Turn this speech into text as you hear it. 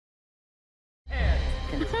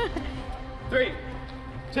3,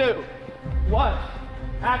 2, 1,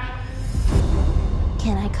 action.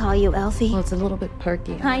 Can I call you Elfie? Well, it's a little bit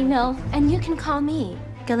perky. I know, and you can call me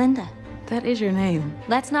Galinda. That is your name.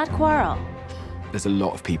 Let's not quarrel. There's a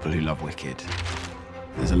lot of people who love Wicked.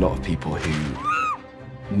 There's a lot of people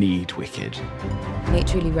who need Wicked. It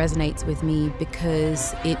truly resonates with me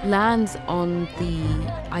because it lands on the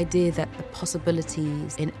idea that the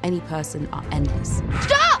possibilities in any person are endless.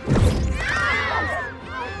 Stop!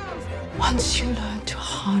 Once you learn to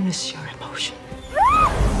harness your emotion,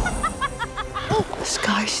 the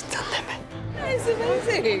sky's the limit. It's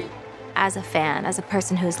amazing. As a fan, as a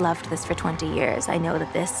person who's loved this for 20 years, I know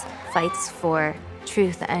that this fights for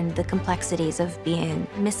truth and the complexities of being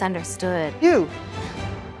misunderstood. You,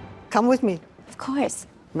 come with me. Of course.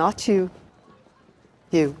 Not you.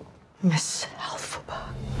 You. Miss Alphaba.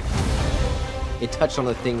 It touched on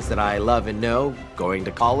the things that I love and know, going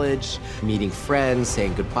to college, meeting friends,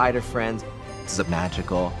 saying goodbye to friends. This is a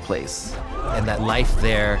magical place. And that life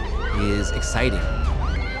there is exciting.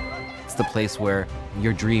 It's the place where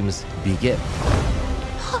your dreams begin.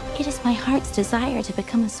 It is my heart's desire to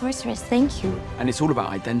become a sorceress. Thank you. And it's all about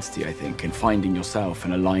identity, I think, and finding yourself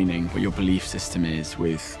and aligning what your belief system is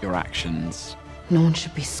with your actions. No one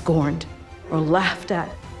should be scorned or laughed at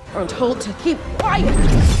or told to keep quiet.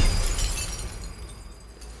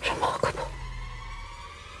 Remarkable.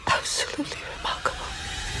 Absolutely remarkable.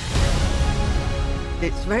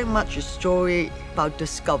 It's very much a story about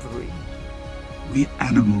discovery. We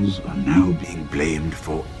animals are now being blamed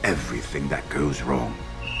for everything that goes wrong.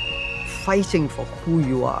 Fighting for who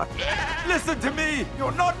you are. Listen to me!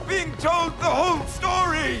 You're not being told the whole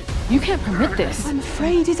story! You can't permit this. I'm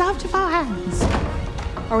afraid it's out of our hands.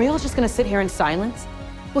 Are we all just gonna sit here in silence?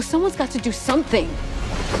 Well, someone's got to do something.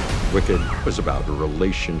 Wicked is about a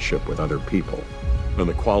relationship with other people, and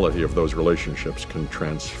the quality of those relationships can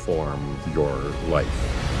transform your life.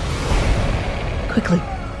 Quickly,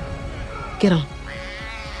 get on.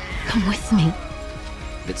 Come with me.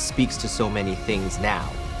 It speaks to so many things now.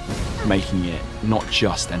 Making it not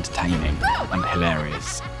just entertaining and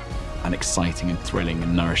hilarious and exciting and thrilling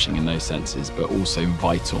and nourishing in those senses, but also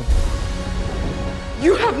vital.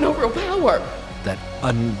 You have no real power. That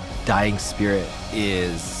undying spirit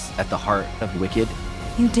is at the heart of Wicked.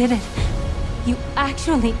 You did it. You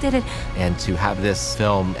actually did it. And to have this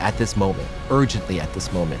film at this moment, urgently at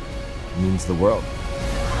this moment, means the world.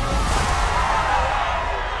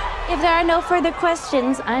 If there are no further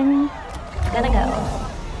questions, I'm gonna go.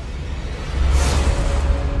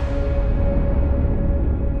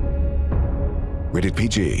 Rated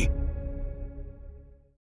PG.